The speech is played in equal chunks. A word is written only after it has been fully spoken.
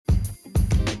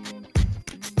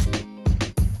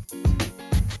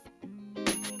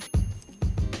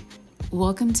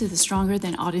Welcome to the Stronger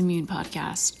Than Autoimmune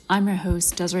podcast. I'm your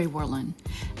host, Desiree Worland.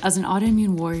 As an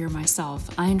autoimmune warrior myself,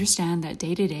 I understand that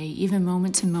day to day, even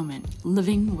moment to moment,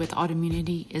 living with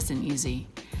autoimmunity isn't easy.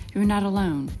 You're not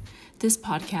alone. This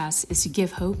podcast is to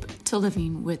give hope to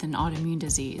living with an autoimmune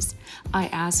disease. I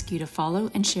ask you to follow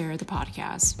and share the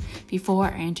podcast. Before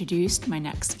I introduce my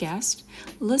next guest,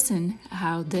 listen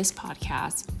how this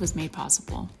podcast was made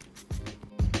possible.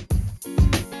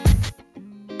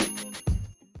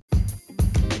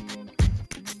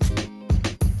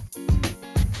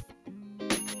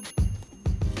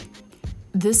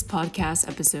 This podcast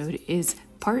episode is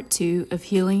part 2 of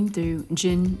Healing Through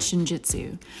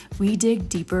Jyutsu. We dig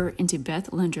deeper into Beth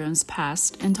Lendrum's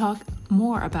past and talk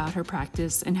more about her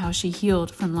practice and how she healed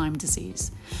from Lyme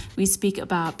disease. We speak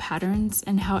about patterns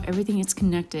and how everything is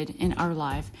connected in our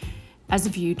life as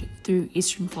viewed through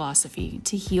Eastern philosophy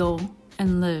to heal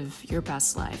and live your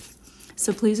best life.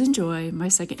 So please enjoy my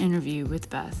second interview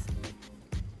with Beth.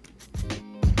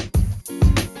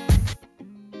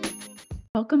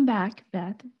 Welcome back,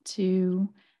 Beth, to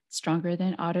Stronger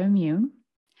Than Autoimmune.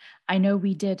 I know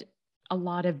we did a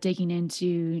lot of digging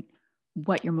into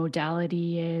what your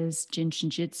modality is,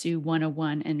 Jyutsu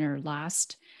 101 in our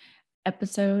last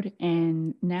episode.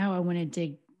 And now I want to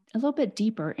dig a little bit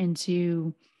deeper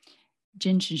into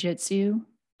Jyutsu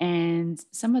and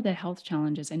some of the health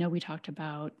challenges. I know we talked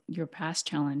about your past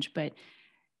challenge, but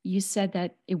you said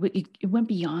that it went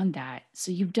beyond that.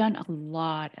 So you've done a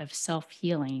lot of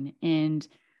self-healing, and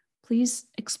please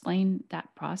explain that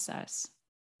process.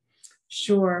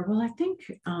 Sure. Well, I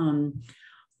think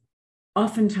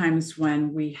oftentimes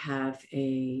when we have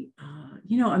a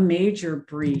major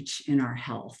breach in our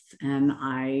health, and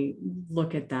I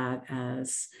look at that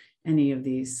as any of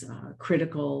these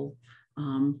critical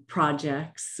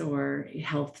projects or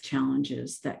health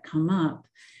challenges that come up,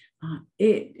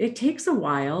 it takes a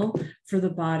while for the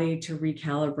body to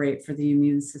recalibrate, for the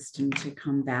immune system to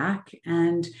come back.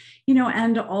 And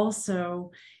also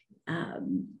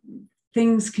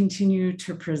things continue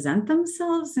to present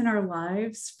themselves in our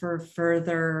lives for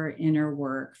further inner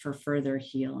work, for further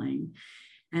healing.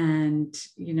 And,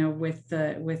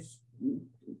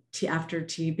 after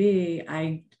TB,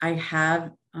 I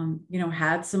have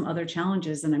had some other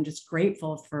challenges, and I'm just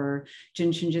grateful for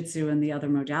Jyutsu and the other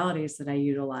modalities that I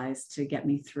utilized to get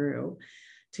me through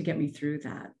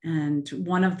that. And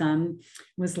one of them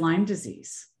was Lyme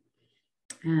disease.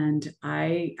 And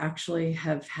I actually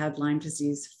have had Lyme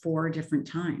disease 4 different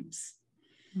times.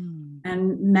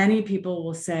 And many people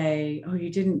will say, oh, you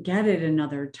didn't get it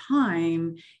another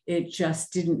time. It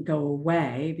just didn't go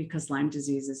away, because Lyme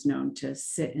disease is known to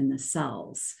sit in the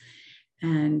cells.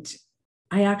 And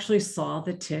I actually saw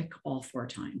the tick all 4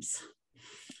 times.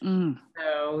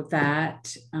 So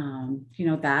that,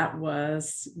 that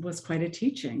was quite a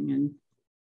teaching. And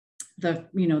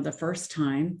the first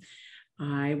time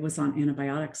I was on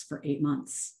antibiotics for 8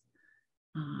 months,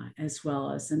 as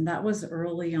well as, and that was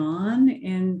early on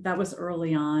in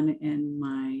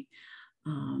my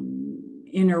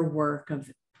inner work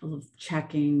of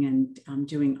checking and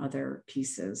doing other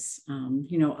pieces,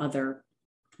 other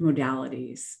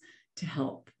modalities to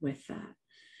help with that.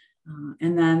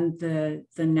 And then the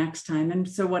next time, and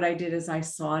so what I did is I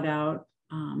sought out,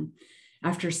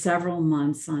 after several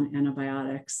months on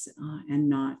antibiotics and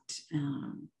not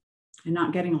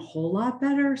getting a whole lot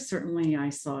better. Certainly I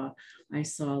saw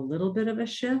a little bit of a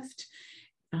shift.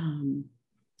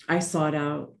 I sought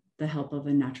out the help of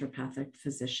a naturopathic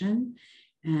physician,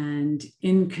 and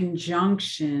in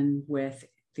conjunction with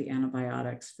the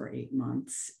antibiotics for 8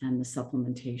 months and the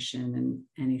supplementation and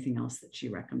anything else that she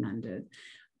recommended,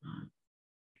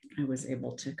 I was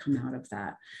able to come out of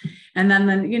that. And then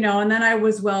I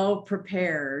was well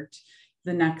prepared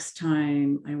the next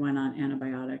time I went on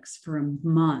antibiotics for a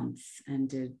month and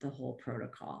did the whole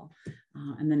protocol.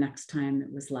 And the next time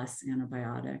it was less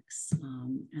antibiotics.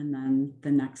 And then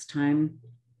the next time,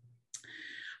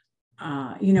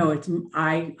 at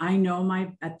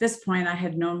this point I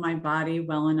had known my body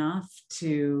well enough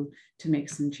to make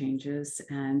some changes,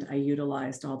 and I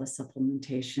utilized all the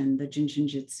supplementation, the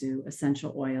Jyutsu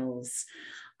essential oils.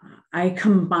 I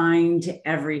combined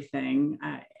everything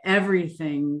that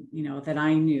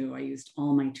I knew. I used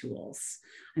all my tools.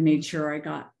 I made sure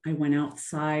I went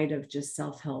outside of just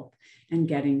self-help and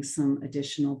getting some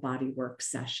additional body work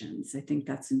sessions. I think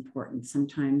that's important.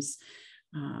 Sometimes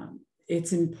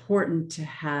it's important to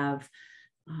have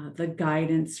the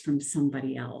guidance from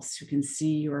somebody else who can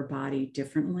see your body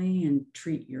differently and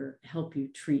help you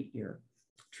treat your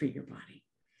body.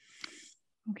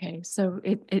 Okay, so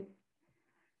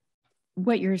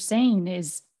what you're saying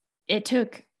is it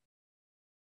took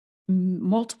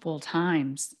multiple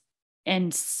times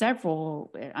and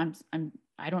several,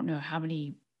 I don't know how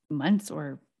many months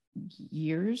or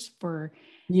years for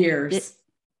it, Years.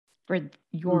 for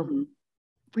your, Mm-hmm.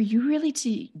 for you really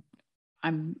to,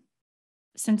 I'm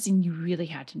sensing you really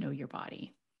had to know your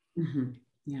body. Mm-hmm.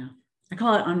 Yeah. I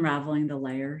call it unraveling the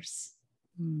layers,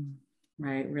 Mm.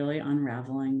 right? Really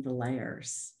unraveling the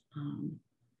layers.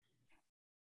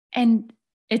 And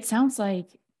it sounds like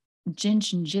Jin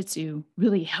Shinjitsu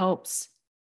really helps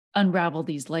unravel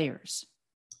these layers.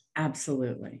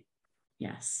 Absolutely.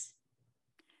 Yes.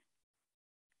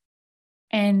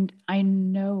 And I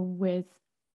know with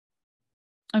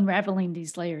unraveling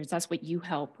these layers, that's what you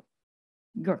help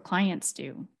your clients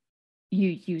do.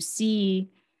 You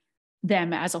see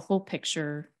them as a whole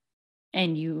picture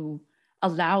and you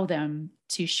allow them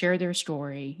to share their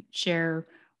story, share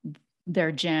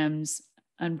their gems,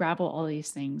 unravel all these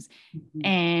things. Mm-hmm.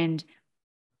 And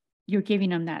you're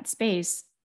giving them that space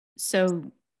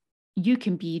so you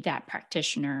can be that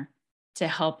practitioner to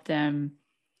help them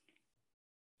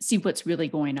see what's really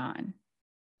going on.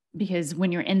 Because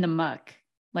when you're in the muck,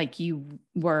 like you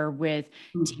were with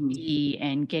Mm-hmm. TB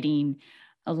and getting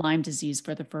a Lyme disease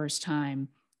for the first time,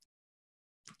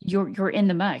 you're in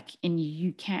the muck and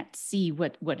you can't see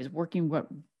what is working, what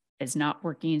is not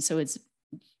working. So it's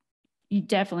you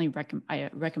definitely I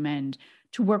recommend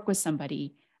to work with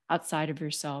somebody outside of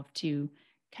yourself to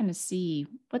kind of see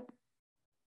what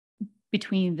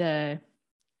between the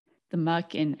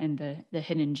muck and the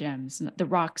hidden gems, the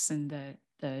rocks and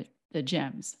the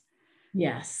gems.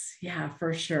 Yes. Yeah,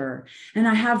 for sure. And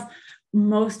I have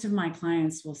most of my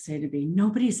clients will say to me,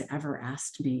 nobody's ever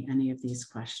asked me any of these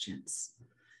questions.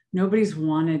 Nobody's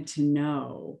wanted to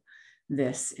know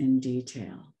this in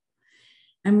detail.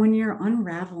 And when you're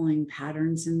unraveling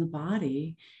patterns in the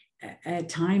body, at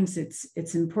times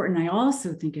it's important. I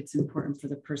also think it's important for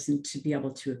the person to be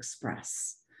able to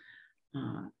express.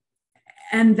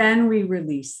 And then we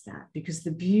release that because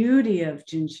the beauty of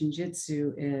Jin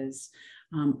Shinjitsu is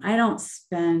I don't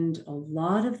spend a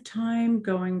lot of time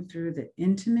going through the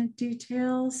intimate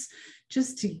details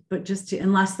just to,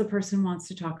 unless the person wants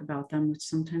to talk about them, which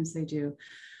sometimes they do.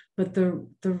 But the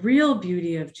real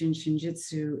beauty of Jin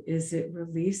Shinjitsu is it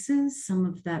releases some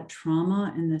of that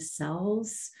trauma in the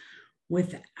cells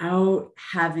without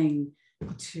having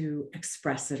to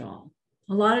express it all.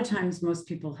 A lot of times, most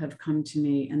people have come to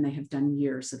me and they have done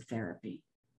years of therapy,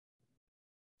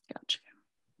 Gotcha.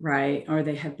 right? Or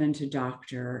they have been to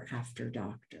doctor after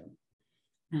doctor.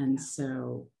 And Yeah.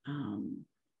 so I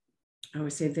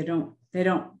always say I don't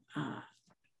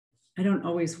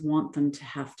always want them to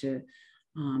have to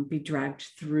be dragged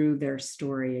through their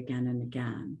story again and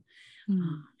again.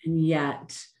 Mm. And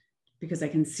yet, because I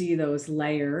can see those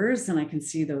layers and I can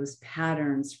see those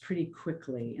patterns pretty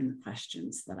quickly in the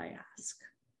questions that I ask.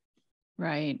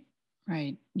 Right.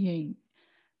 Right. You're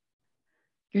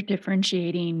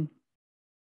differentiating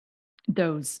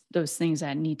those things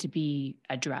that need to be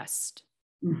addressed.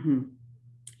 Mm-hmm.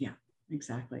 Yeah,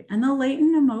 exactly. And the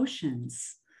latent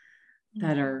emotions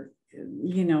that Mm. are,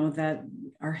 that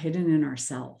are hidden in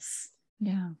ourselves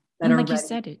Yeah. that And are like you ready.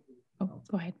 said it. Oh,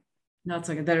 go ahead. No, it's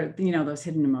like that are, those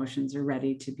hidden emotions are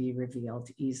ready to be revealed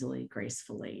easily,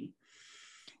 gracefully.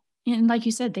 And like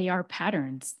you said, they are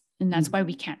patterns. And that's why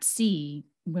we Mm-hmm. can't see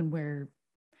when we're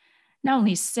not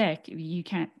only sick, you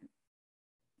can't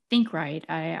think right.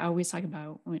 I always talk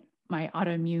about my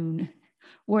autoimmune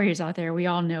warriors out there. We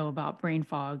all know about brain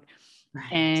fog.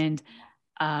 Right. And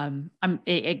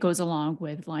it goes along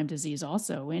with Lyme disease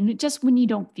also. And just when you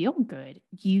don't feel good,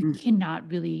 you Mm-hmm. cannot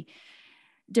really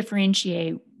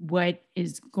differentiate what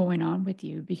is going on with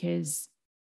you because,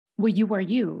 well, you are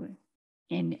you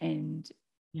and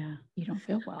Yeah. you don't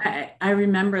feel well. I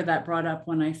remember that brought up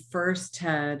when I first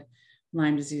had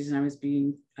Lyme disease and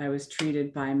I was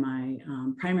treated by my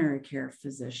primary care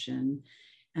physician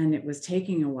and it was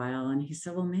taking a while. And he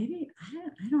said, well, maybe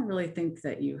I don't really think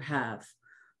that you have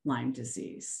Lyme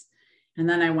disease. And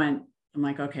then I'm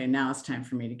like, okay, now it's time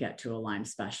for me to get to a Lyme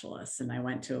specialist. And I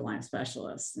went to a Lyme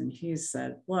specialist and he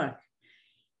said, look,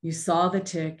 you saw the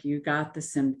tick, you got the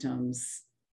symptoms,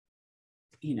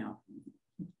 you know,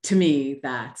 to me,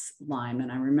 that's Lyme.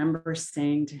 And I remember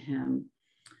saying to him,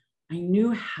 I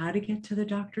knew how to get to the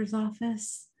doctor's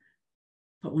office,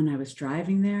 but when I was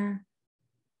driving there,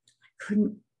 I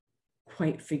couldn't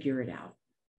quite figure it out.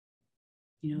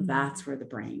 That's where the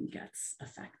brain gets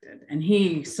affected. And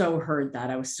he so heard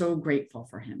that. I was so grateful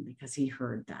for him because he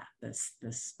heard that, this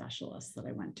specialist that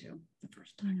I went to the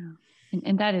first time. Yeah.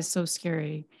 And that is so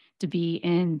scary to be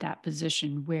in that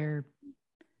position where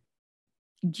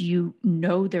you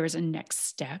know there is a next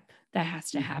step that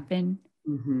has to Mm-hmm. happen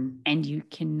and you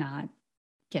cannot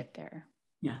get there.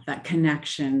 Yeah, that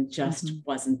connection just Mm-hmm.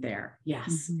 wasn't there.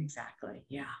 Yes, Mm-hmm. exactly.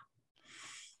 Yeah.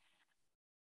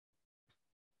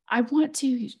 I want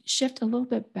to shift a little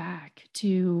bit back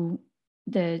to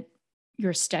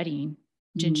your studying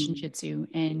Jin Mm. Shinjitsu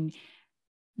and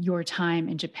your time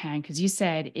in Japan, because you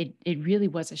said it really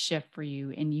was a shift for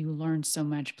you and you learned so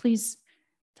much. Please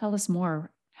tell us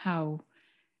more how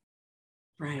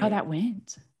Right. that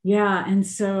went. Yeah. And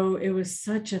so it was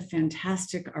such a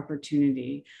fantastic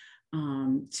opportunity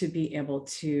to be able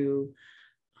to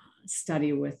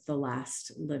study with the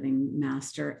last living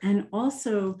master and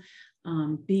also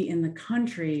be in the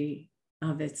country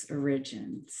of its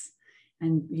origins,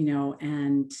 and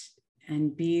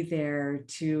and be there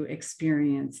to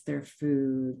experience their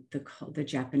food, the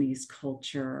Japanese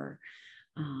culture,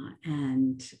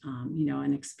 and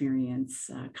experience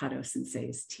Kato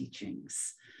Sensei's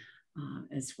teachings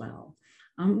as well,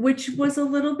 which was a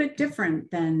little bit different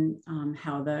than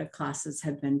how the classes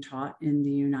had been taught in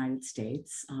the United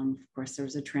States. Of course, there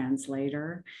was a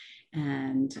translator,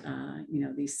 and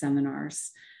these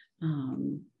seminars,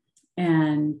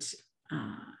 and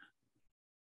uh,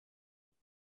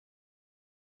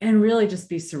 and really just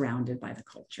be surrounded by the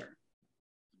culture.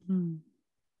 Mm.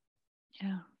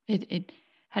 Yeah, it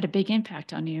had a big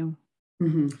impact on you.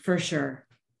 For sure.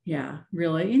 Yeah,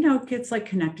 really. It's like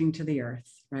connecting to the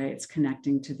earth, right? It's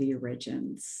connecting to the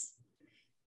origins.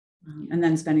 And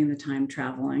then spending the time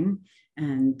traveling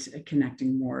and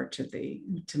connecting more to the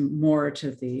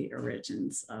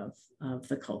origins of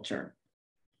the culture.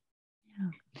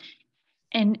 Yeah.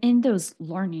 And in those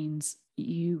learnings,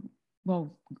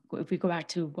 well, if we go back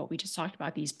to what we just talked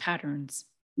about, these patterns,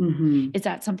 is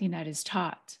that something that is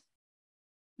taught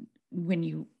when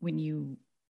you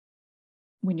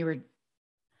were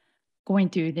going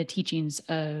through the teachings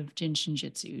of Jin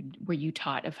Shinjitsu? Were you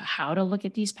taught of how to look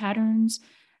at these patterns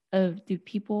of the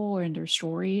people or in their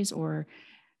stories, or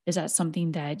is that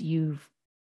something that you've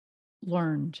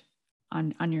learned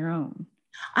on your own?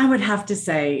 I would have to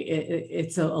say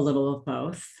it's a little of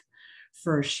both,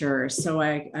 for sure. So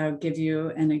I'll give you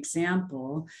an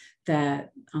example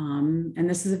that, and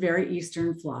this is a very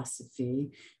Eastern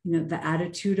philosophy, the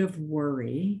attitude of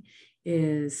worry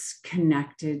is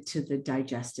connected to the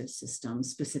digestive system,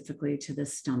 specifically to the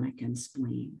stomach and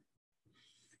spleen.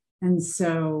 And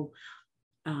so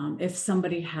if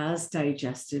somebody has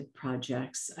digestive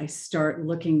projects, I start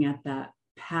looking at that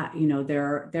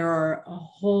there are a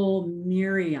whole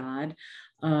myriad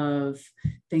of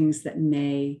things that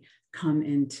may come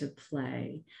into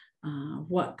play.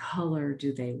 What color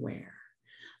do they wear?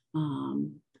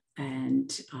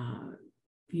 And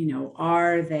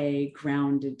are they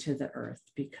grounded to the earth?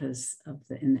 Because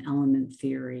in the element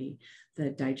theory, the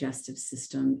digestive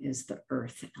system is the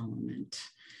earth element.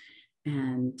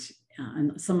 And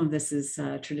some of this is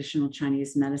traditional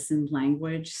Chinese medicine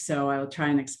language, so I'll try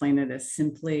and explain it as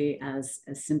simply as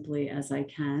I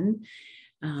can.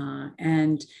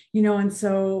 And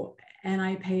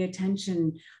I pay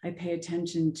attention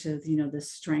to the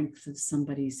strength of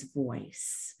somebody's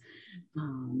voice,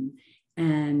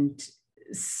 and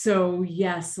so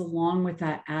yes, along with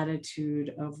that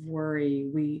attitude of worry,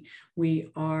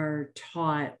 we are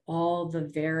taught all the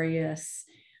various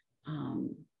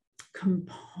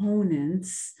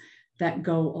components that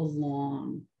go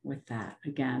along with that.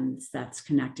 Again, that's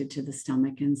connected to the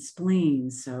stomach and spleen.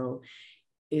 So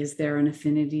is there an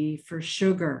affinity for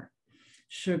sugar?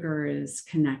 Sugar is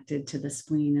connected to the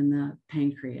spleen and the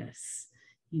pancreas,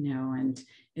 and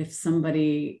if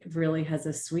somebody really has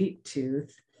a sweet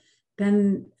tooth,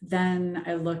 then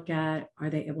I look at, are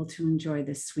they able to enjoy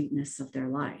the sweetness of their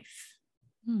life?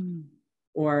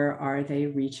 Or are they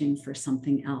reaching for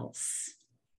something else?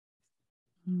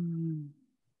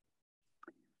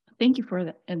 Thank you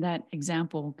for that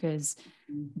example, because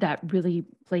that really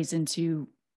plays into,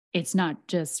 it's not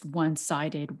just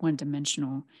one-sided,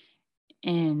 one-dimensional,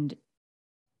 and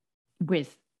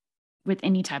with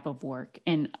any type of work.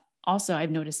 And also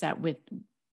I've noticed that with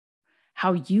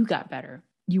how you got better,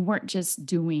 you weren't just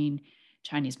doing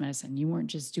Chinese medicine, you weren't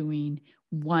just doing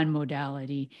one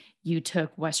modality, you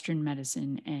took Western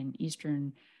medicine and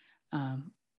Eastern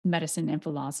medicine and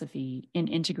philosophy and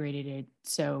integrated it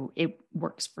so it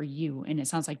works for you. And it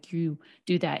sounds like you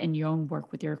do that in your own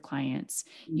work with your clients.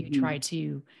 You try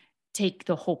to take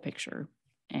the whole picture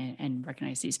and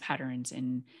recognize these patterns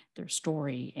in their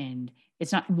story. And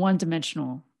it's not one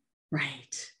dimensional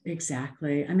Right,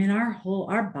 exactly. I mean,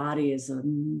 our body is a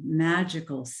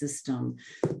magical system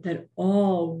that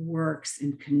all works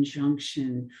in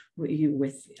conjunction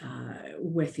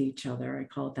with each other. I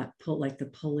call it that like the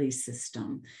pulley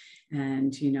system,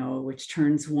 and which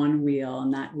turns one wheel,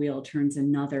 and that wheel turns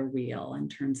another wheel,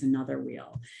 and turns another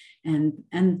wheel, and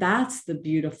that's the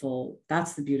beautiful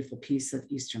piece of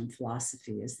Eastern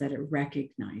philosophy, is that it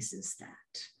recognizes that.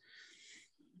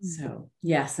 So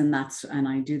yes, and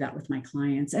I do that with my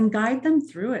clients and guide them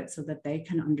through it so that they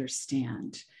can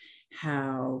understand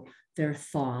how their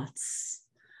thoughts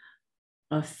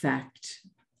affect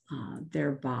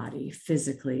their body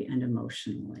physically and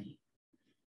emotionally,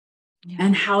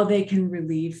 and how they can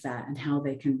relieve that, and how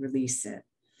they can release it,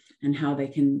 and how they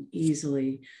can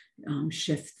easily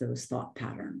shift those thought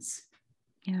patterns.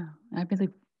 Yeah, I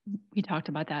believe we talked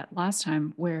about that last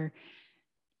time, where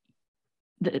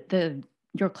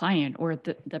your client or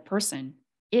the person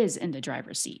is in the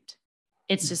driver's seat.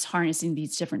 It's just harnessing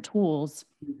these different tools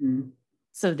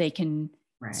so they can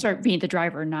start being the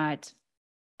driver, not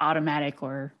automatic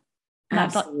or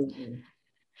absolutely.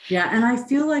 Yeah, and I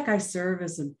feel like I serve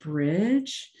as a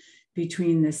bridge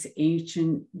between this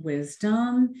ancient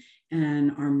wisdom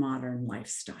and our modern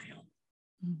lifestyle.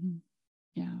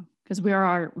 Yeah, because we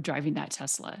are driving that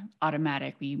Tesla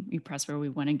automatic. We press where we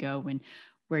want to go, and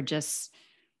we're just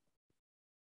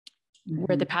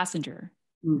we're the passenger.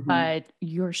 But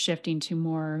you're shifting to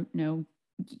more,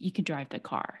 you can drive the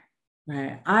car.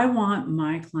 Right. I want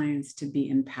my clients to be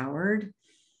empowered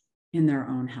in their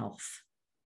own health.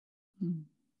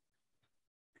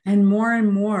 And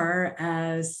more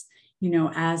as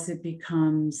it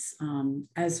becomes,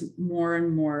 as more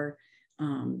and more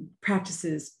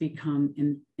practices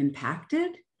become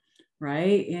impacted,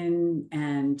 right?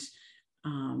 And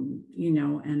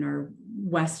our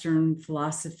Western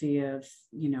philosophy of,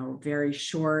 very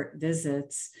short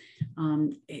visits,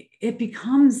 it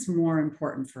becomes more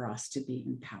important for us to be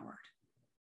empowered.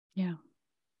 Yeah.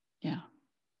 Yeah.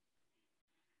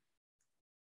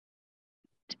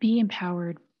 To be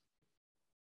empowered,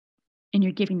 and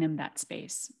you're giving them that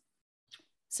space.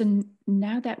 So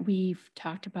now that we've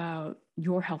talked about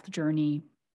your health journey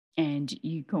and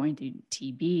you going through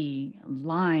TB,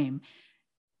 Lyme,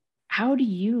 how do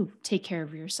you take care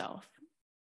of yourself?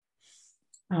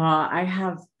 I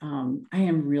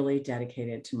am really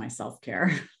dedicated to my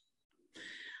self-care.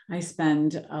 I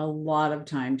spend a lot of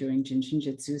time doing Jin Shin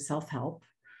Jyutsu self-help,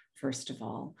 first of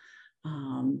all.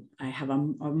 I have a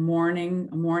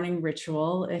morning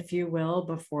ritual, if you will,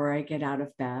 before I get out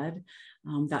of bed.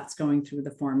 That's going through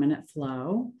the 4-minute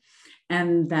flow.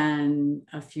 And then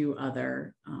a few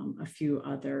other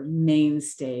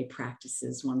mainstay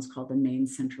practices. One's called the main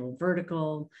central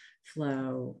vertical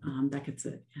flow. That gets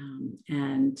it.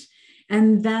 And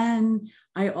then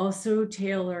I also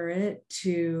tailor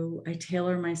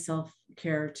my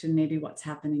self-care to maybe what's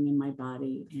happening in my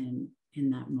body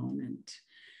in that moment.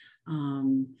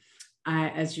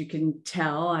 As you can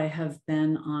tell, I have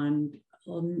been on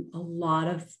a lot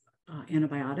of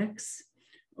antibiotics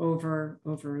over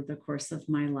the course of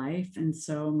my life. And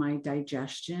so my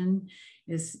digestion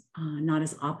is not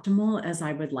as optimal as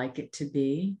I would like it to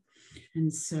be.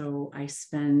 And so I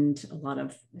spend a lot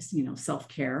of,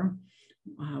 self-care,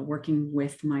 working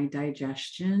with my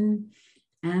digestion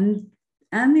and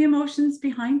the emotions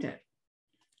behind it.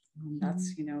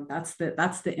 That's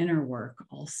the inner work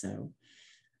also.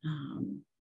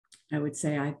 I would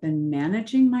say I've been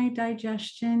managing my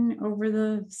digestion over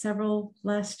the several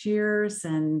last years,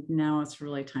 and now it's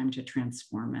really time to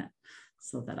transform it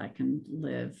so that I can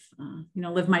live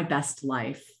my best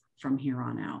life from here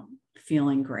on out,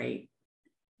 feeling great.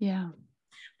 Yeah.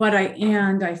 But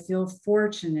I feel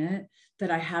fortunate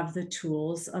that I have the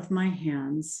tools of my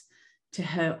hands to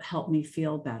help me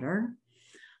feel better.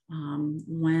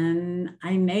 When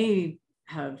I may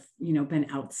have, been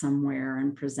out somewhere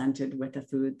and presented with a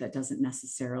food that doesn't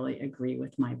necessarily agree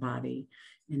with my body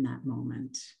in that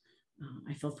moment.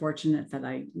 I feel fortunate that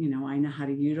I know how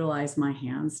to utilize my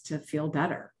hands to feel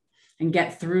better and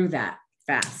get through that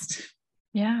fast.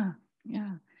 Yeah.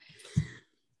 Yeah.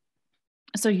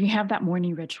 So you have that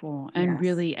morning ritual and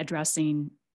really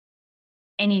addressing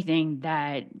anything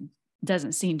that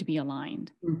doesn't seem to be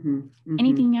aligned.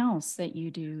 Anything else that you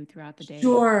do throughout the day?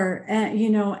 Sure.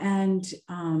 And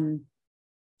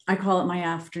I call it my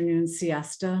afternoon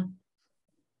siesta.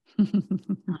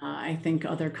 I think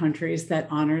other countries that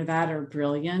honor that are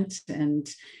brilliant. And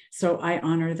so I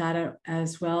honor that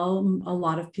as well. A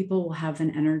lot of people will have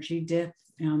an energy dip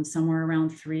somewhere around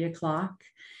 3 o'clock.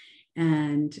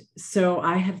 And so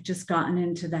I have just gotten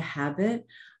into the habit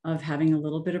of having a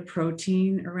little bit of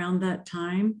protein around that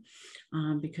time,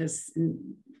 because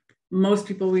most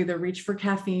people either reach for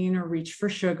caffeine or reach for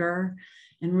sugar.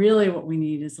 And really what we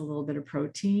need is a little bit of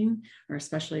protein, or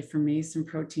especially for me, some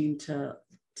protein to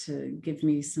give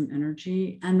me some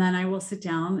energy. And then I will sit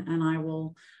down and I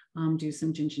will do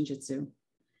some Jin Shin Jyutsu.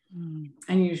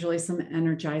 And usually some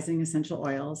energizing essential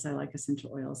oils. I like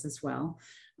essential oils as well.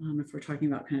 If we're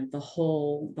talking about kind of the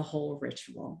whole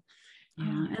ritual.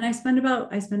 Yeah. And I spend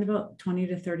about 20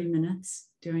 to 30 minutes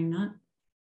doing that.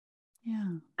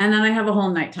 Yeah. And then I have a whole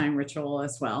nighttime ritual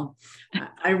as well.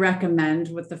 I recommend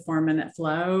with the 4-minute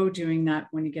flow, doing that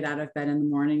when you get out of bed in the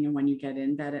morning and when you get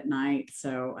in bed at night.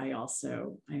 So I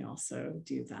also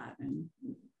do that. And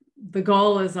the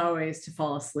goal is always to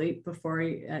fall asleep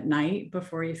at night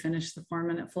before you finish the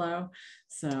 4-minute flow.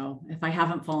 So if I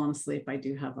haven't fallen asleep, I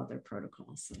do have other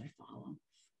protocols that I follow.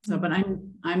 So, but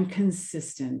I'm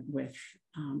consistent with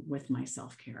my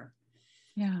self-care.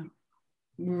 Yeah.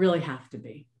 We really have to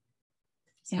be.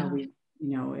 So yeah. we,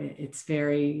 it's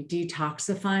very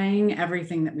detoxifying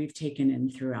everything that we've taken in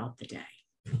throughout the day.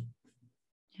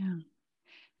 Yeah.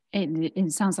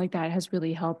 It sounds like that has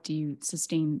really helped you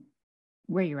sustain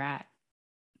where you're at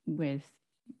with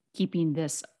keeping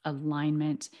this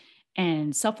alignment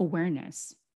and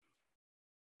self-awareness.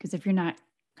 Because if you're not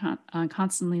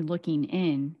constantly looking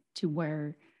in to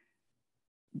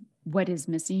what is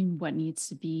missing, what needs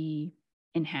to be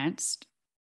enhanced,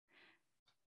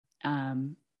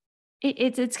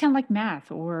 it's kind of like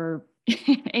math or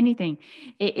anything.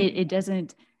 It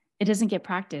doesn't get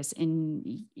practice, and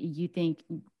you think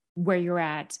where you're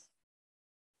at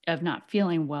of not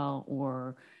feeling well,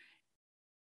 or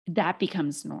that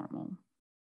becomes normal.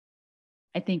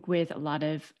 I think with a lot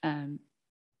of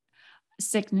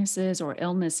sicknesses or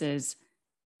illnesses,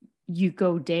 you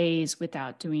go days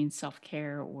without doing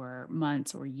self-care, or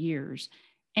months or years.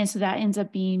 And so that ends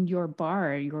up being your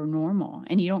bar, your normal,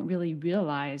 and you don't really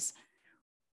realize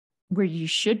where you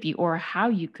should be or how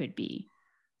you could be.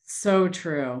 So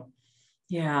true.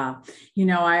 Yeah.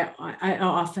 I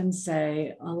often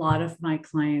say a lot of my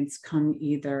clients come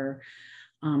in,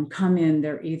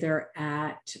 they're either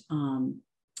at,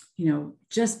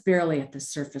 just barely at the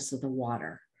surface of the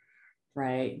water,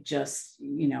 right? Just,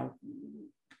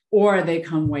 or they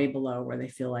come way below where they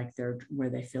feel like they're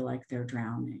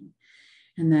drowning.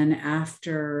 And then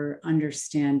after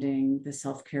understanding the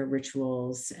self-care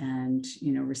rituals and,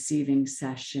 receiving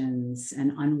sessions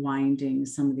and unwinding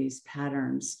some of these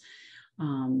patterns,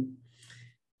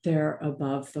 they're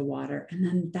above the water. And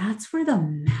then that's where the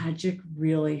magic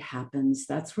really happens.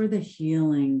 That's where the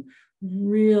healing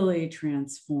really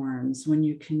transforms, when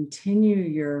you continue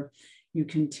your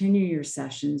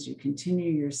sessions, you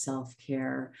continue your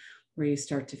self-care, where you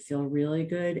start to feel really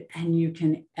good and you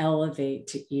can elevate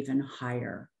to even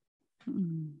higher.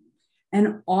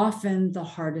 And often the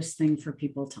hardest thing for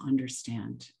people to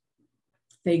understand.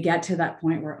 They get to that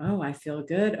point where, oh, I feel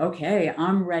good. Okay,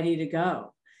 I'm ready to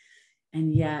go.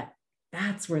 And yet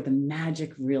that's where the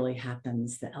magic really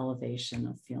happens, the elevation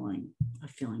of feeling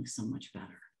so much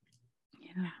better.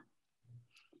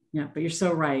 Yeah, but you're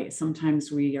so right.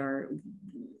 Sometimes we are,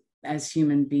 as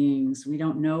human beings, we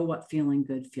don't know what feeling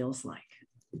good feels like.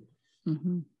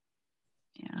 Mm-hmm.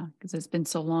 Yeah, because it's been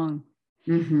so long.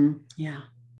 Mm-hmm. Yeah.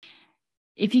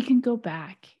 If you can go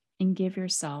back and give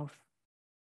yourself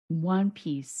one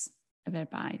piece of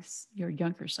advice, your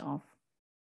younger self,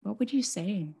 what would you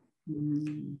say?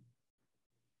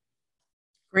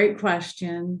 Great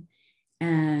question.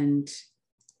 And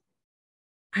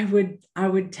I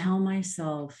would tell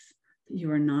myself that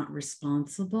you are not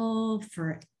responsible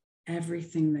for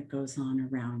everything that goes on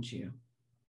around you.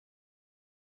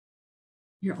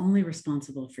 You're only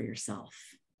responsible for yourself.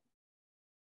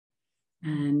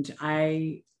 And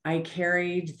I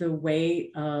carried the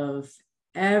weight of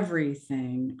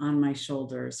everything on my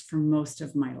shoulders for most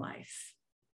of my life.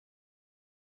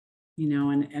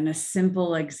 And a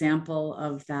simple example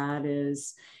of that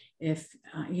is if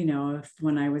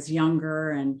when I was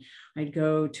younger and I'd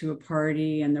go to a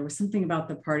party and there was something about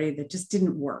the party that just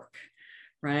didn't work,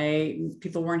 right?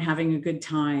 People weren't having a good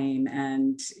time,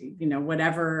 and,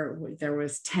 whatever, there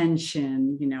was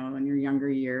tension, in your younger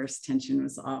years, tension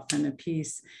was often a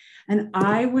piece. And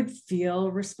I would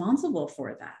feel responsible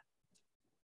for that.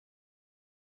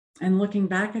 And looking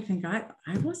back, I think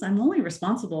I'm only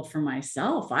responsible for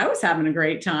myself. I was having a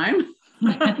great time.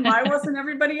 Why wasn't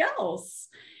everybody else?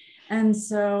 And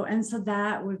so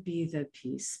that would be the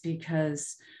piece,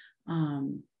 because,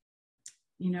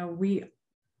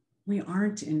 we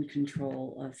aren't in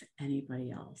control of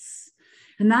anybody else.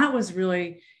 And that was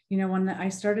really, when I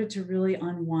started to really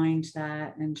unwind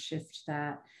that and shift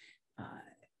that,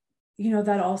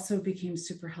 that also became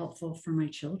super helpful for my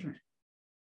children,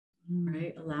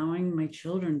 right? Allowing my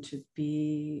children to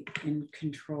be in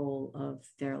control of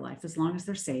their life as long as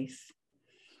they're safe,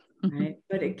 right?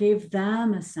 But it gave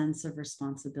them a sense of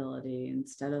responsibility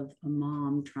instead of a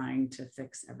mom trying to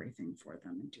fix everything for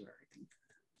them and do everything for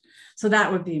them. So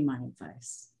that would be my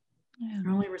advice. Yeah.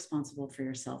 You're only responsible for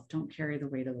yourself. Don't carry the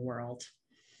weight of the world.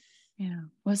 Yeah.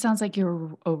 Well, it sounds like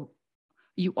you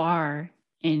are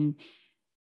in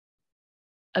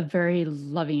a very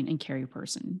loving and caring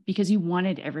person because you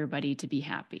wanted everybody to be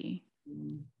happy.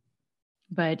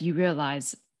 But you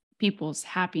realize people's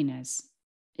happiness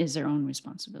is their own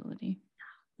responsibility.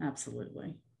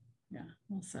 Absolutely. Yeah,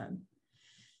 well said.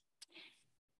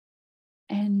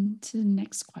 And to the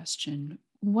next question,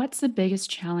 what's the biggest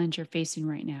challenge you're facing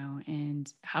right now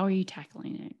and how are you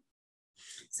tackling it?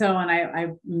 So, and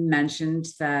I mentioned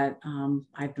that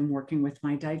I've been working with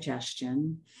my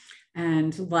digestion,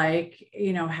 and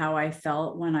how I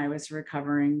felt when I was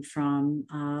recovering from,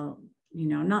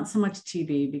 not so much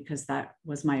TB because that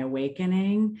was my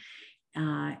awakening,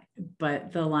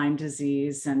 but the Lyme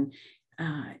disease, and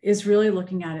is really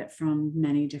looking at it from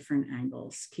many different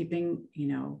angles, keeping,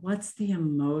 what's the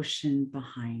emotion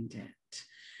behind it,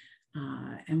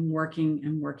 and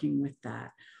working with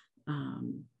that.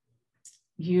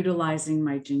 Utilizing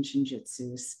my Jin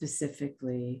Jyutsu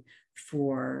specifically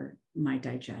for my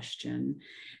digestion,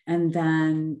 and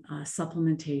then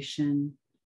supplementation,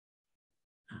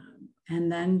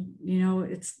 and then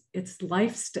it's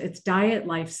diet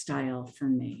lifestyle for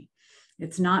me.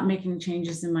 It's not making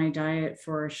changes in my diet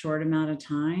for a short amount of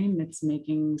time. It's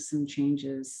making some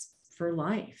changes for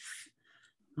life,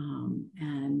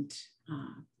 and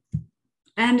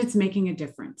it's making a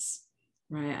difference.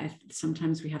 Right.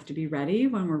 Sometimes we have to be ready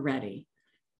when we're ready.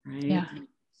 Right. Yeah.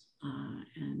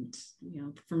 And,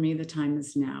 for me, the time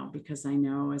is now, because I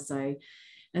know as I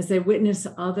witness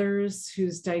others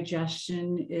whose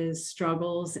digestion is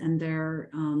struggles and they're,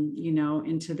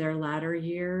 into their latter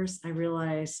years, I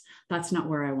realize that's not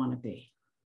where I want to be.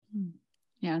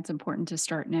 Yeah. It's important to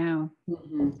start now.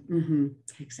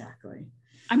 Exactly.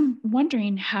 I'm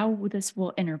wondering how this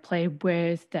will interplay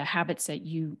with the habits that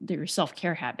your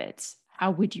self-care habits. How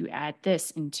would you add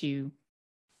this into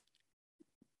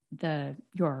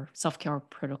your self-care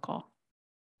protocol?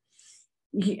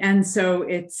 And so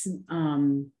it's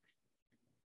in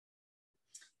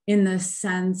the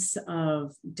sense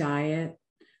of diet,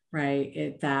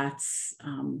 right? That's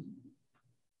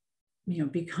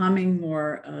becoming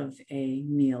more of a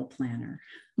meal planner.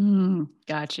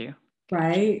 Got you.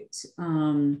 Right.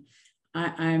 I'm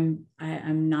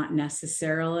not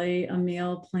necessarily a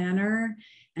meal planner,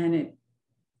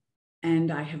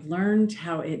 and I have learned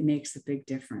how it makes a big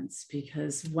difference,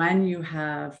 because when you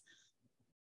have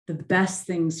the best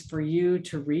things for you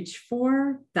to reach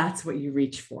for, that's what you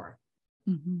reach for.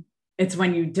 It's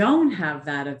when you don't have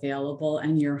that available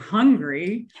and you're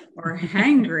hungry or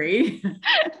hangry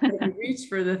that you reach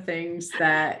for the things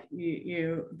that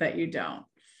you don't.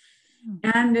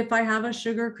 And if I have a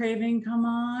sugar craving come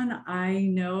on, I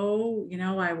know,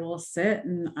 I will sit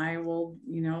and I will,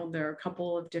 there are a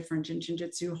couple of different Jin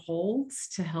Jyutsu holds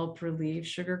to help relieve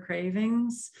sugar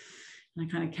cravings. And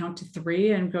I kind of count to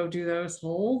 3 and go do those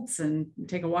holds and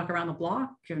take a walk around the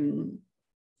block, and,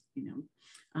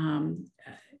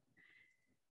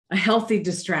 a healthy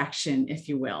distraction, if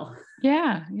you will.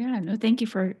 Yeah. Yeah. No, thank you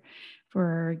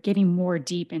for getting more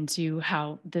deep into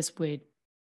how this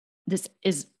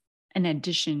is an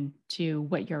addition to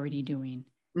what you're already doing.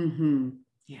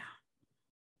 Yeah.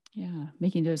 Yeah.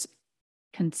 Making those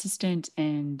consistent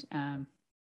and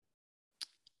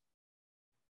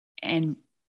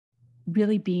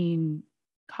really being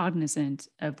cognizant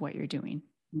of what you're doing.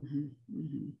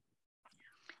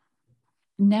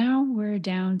 Now we're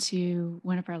down to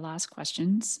one of our last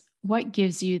questions. What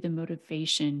gives you the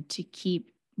motivation to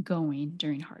keep going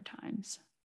during hard times?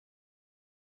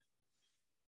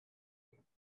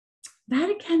 That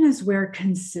again is where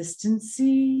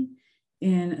consistency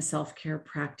in a self-care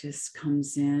practice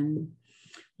comes in.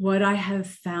 What I have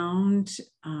found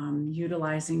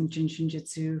utilizing Jin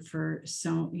Jyutsu for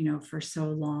so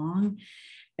long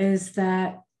is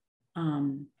that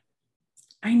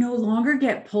I no longer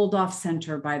get pulled off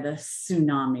center by the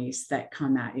tsunamis that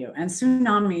come at you. And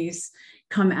tsunamis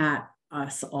come at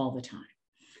us all the time,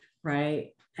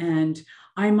 right? And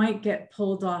I might get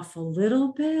pulled off a little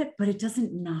bit, but it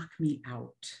doesn't knock me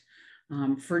out.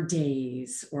 for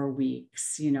days or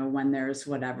weeks, when there's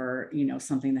whatever,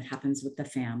 something that happens with the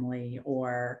family,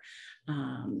 or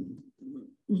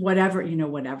whatever,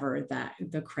 whatever that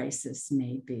the crisis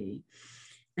may be.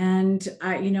 And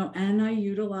I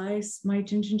utilize my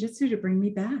Jin Shin Jyutsu to bring me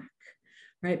back,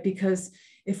 right? Because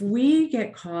if we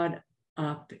get caught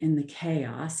up in the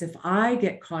chaos, if I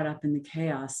get caught up in the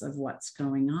chaos of what's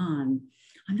going on,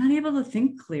 I'm not able to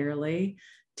think clearly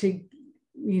to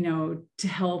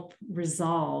help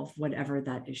resolve whatever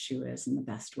that issue is in the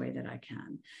best way that I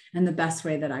can, and the best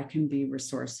way that I can be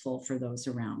resourceful for those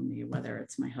around me, whether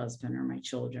it's my husband or my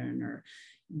children or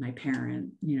my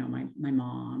parent, my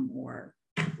mom, or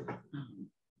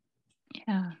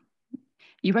yeah.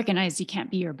 You recognize you can't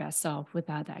be your best self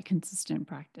without that consistent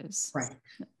practice. Right.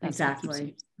 That's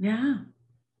Exactly. Yeah.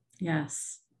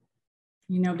 Yes.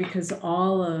 Because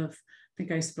I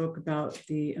think I spoke about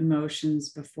the emotions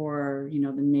before,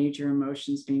 the major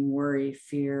emotions being worry,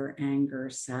 fear, anger,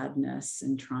 sadness,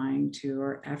 and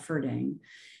or efforting,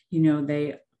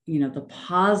 the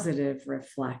positive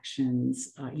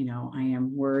reflections, I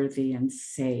am worthy and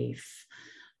safe.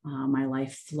 My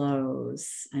life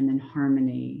flows. I'm in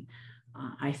harmony.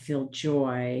 I feel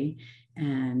joy,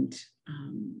 and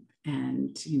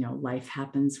life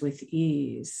happens with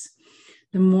ease.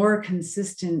 The more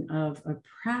consistent of a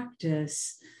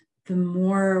practice, the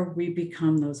more we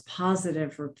become those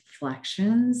positive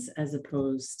reflections as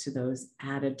opposed to those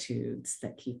attitudes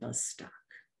that keep us stuck.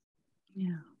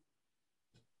 Yeah.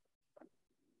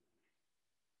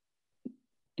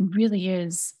 It really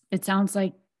is. It sounds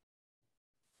like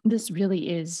this really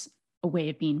is a way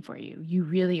of being for you. You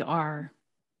really are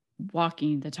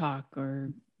walking the talk,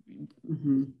 and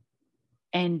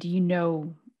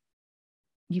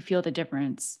you feel the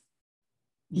difference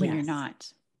when you're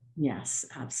not. Yes,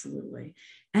 absolutely.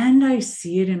 And I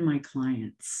see it in my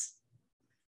clients.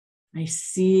 I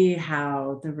see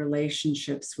how the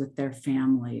relationships with their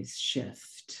families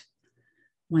shift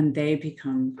when they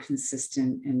become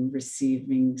consistent in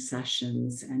receiving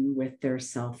sessions and with their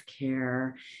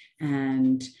self-care,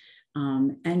 and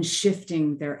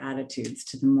shifting their attitudes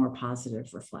to the more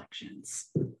positive reflections.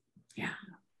 Yeah.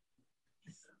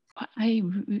 I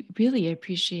really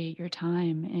appreciate your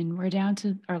time. And we're down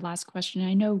to our last question.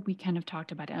 I know we kind of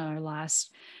talked about it in our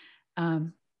last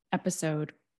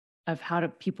episode of how do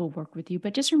people work with you,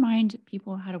 but just remind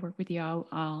people how to work with you.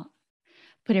 I'll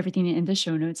put everything in the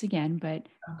show notes again, but.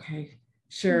 Okay,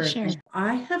 sure.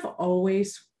 I have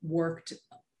always worked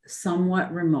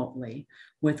somewhat remotely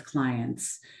with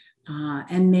clients.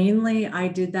 And mainly I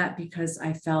did that because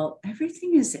I felt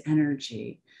everything is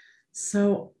energy.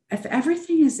 So if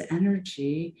everything is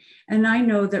energy, and I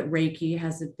know that Reiki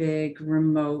has a big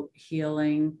remote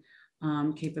healing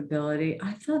capability,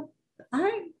 I thought,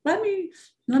 let me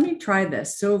try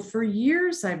this. So for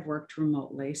years I've worked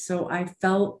remotely. So I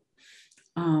felt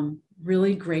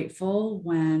really grateful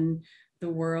when the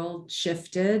world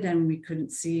shifted and I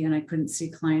couldn't see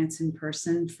clients in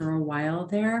person for a while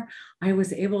there. I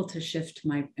was able to shift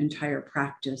my entire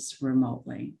practice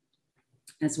remotely,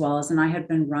 as well as, and I had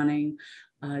been running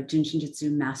a Jin Shin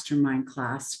Jyutsu mastermind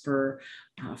class for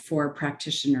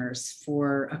practitioners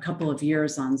for a couple of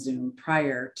years on Zoom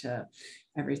prior to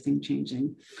everything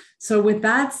changing. So with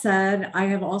that said, I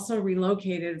have also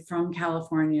relocated from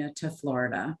California to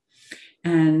Florida.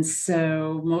 And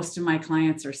so most of my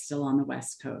clients are still on the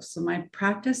West Coast. So my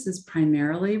practice is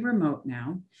primarily remote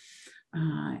now.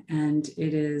 And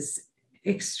it is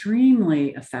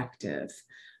extremely effective.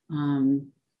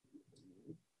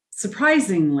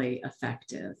 Surprisingly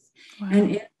effective. Wow.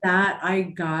 And in that I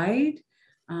guide,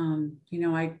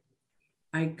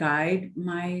 I guide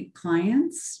my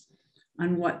clients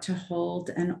on what to hold.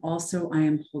 And also I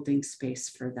am holding space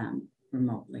for them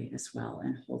remotely as well,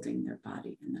 and holding their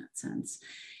body in that sense.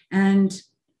 And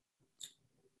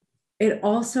it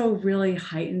also really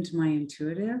heightened my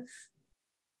intuitive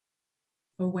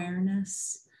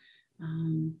awareness.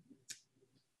 And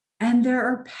there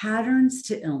are patterns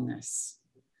to illness.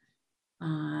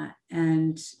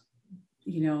 And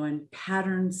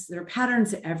patterns, there are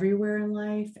patterns everywhere in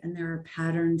life, and there are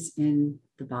patterns in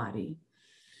the body.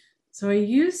 So I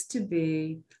used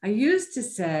to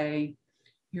say,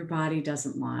 your body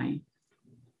doesn't lie.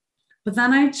 But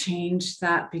then I changed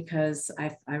that because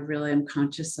I really am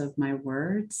conscious of my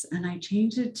words, and I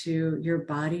changed it to, your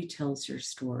body tells your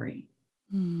story.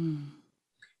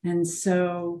 And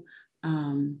so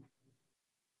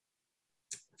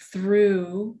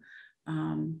through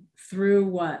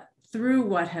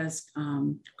what has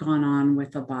gone on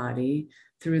with the body,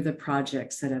 through the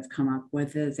projects that have come up,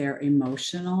 whether they're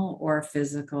emotional or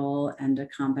physical and a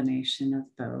combination of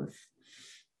both,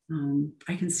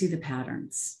 I can see the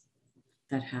patterns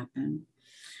that happen.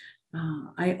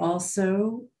 I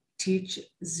also teach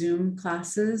Zoom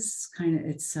classes. I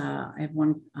have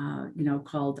one,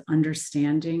 called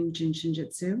Understanding Jin Shin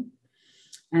Jyutsu,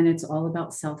 and it's all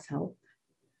about self-help.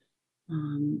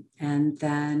 And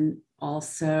then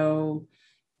also,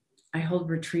 I hold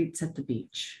retreats at the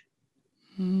beach.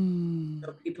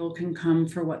 So people can come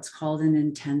for what's called an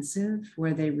intensive,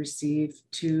 where they receive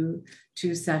two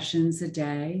sessions a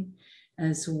day,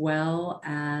 as well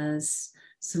as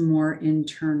some more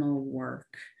internal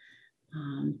work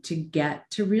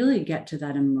to really get to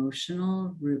that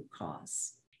emotional root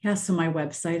cause. Yeah, so my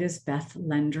website is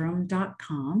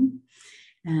bethlendrum.com.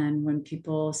 And when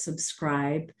people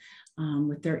subscribe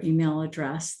with their email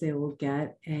address, they will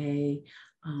get a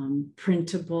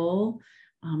printable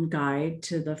guide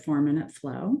to the 4-minute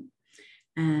flow.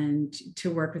 And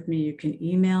to work with me, you can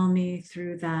email me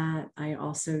through that. I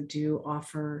also do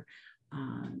offer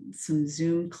some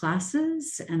Zoom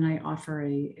classes, and I offer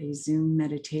a Zoom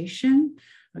meditation,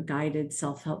 a guided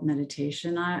self-help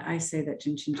meditation. I say that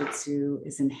Jin Shin Jyutsu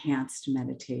is enhanced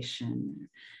meditation.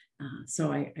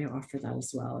 So I offer that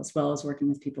as well as working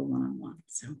with people one-on-one.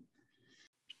 So.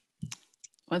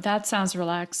 Well, that sounds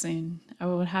relaxing. I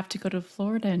would have to go to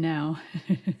Florida now.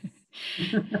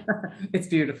 It's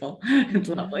beautiful. It's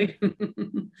lovely.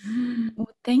 Well,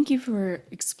 thank you for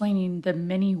explaining the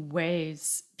many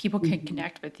ways people can Mhm.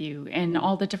 connect with you and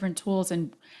all the different tools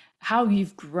and how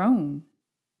you've grown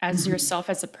as Mhm. yourself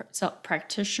as a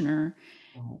practitioner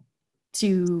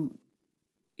to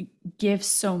give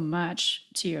so much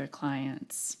to your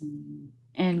clients.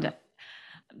 And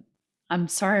I'm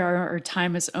sorry our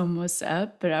time is almost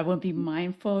up, but I want to be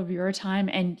mindful of your time.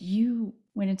 And you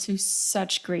went into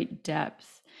such great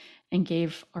depth and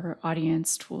gave our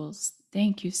audience tools.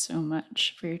 Thank you so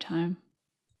much for your time.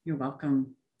 You're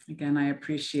welcome. Again, I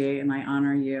appreciate and I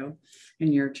honor you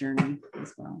in your journey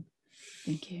as well.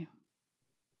 Thank you.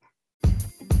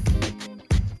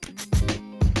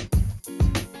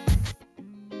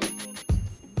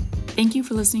 Thank you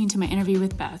for listening to my interview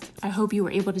with Beth. I hope you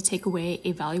were able to take away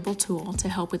a valuable tool to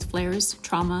help with flares,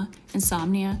 trauma,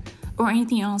 insomnia, or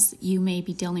anything else you may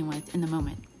be dealing with in the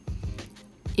moment.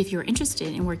 If you're interested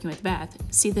in working with Beth,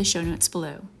 see the show notes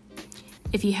below.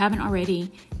 If you haven't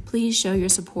already, please show your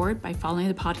support by following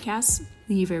the podcast,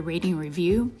 leave a rating and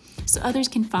review so others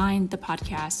can find the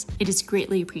podcast. It is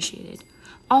greatly appreciated.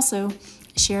 Also,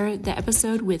 share the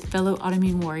episode with fellow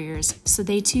autoimmune warriors so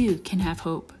they too can have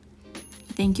hope.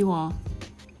 Thank you all.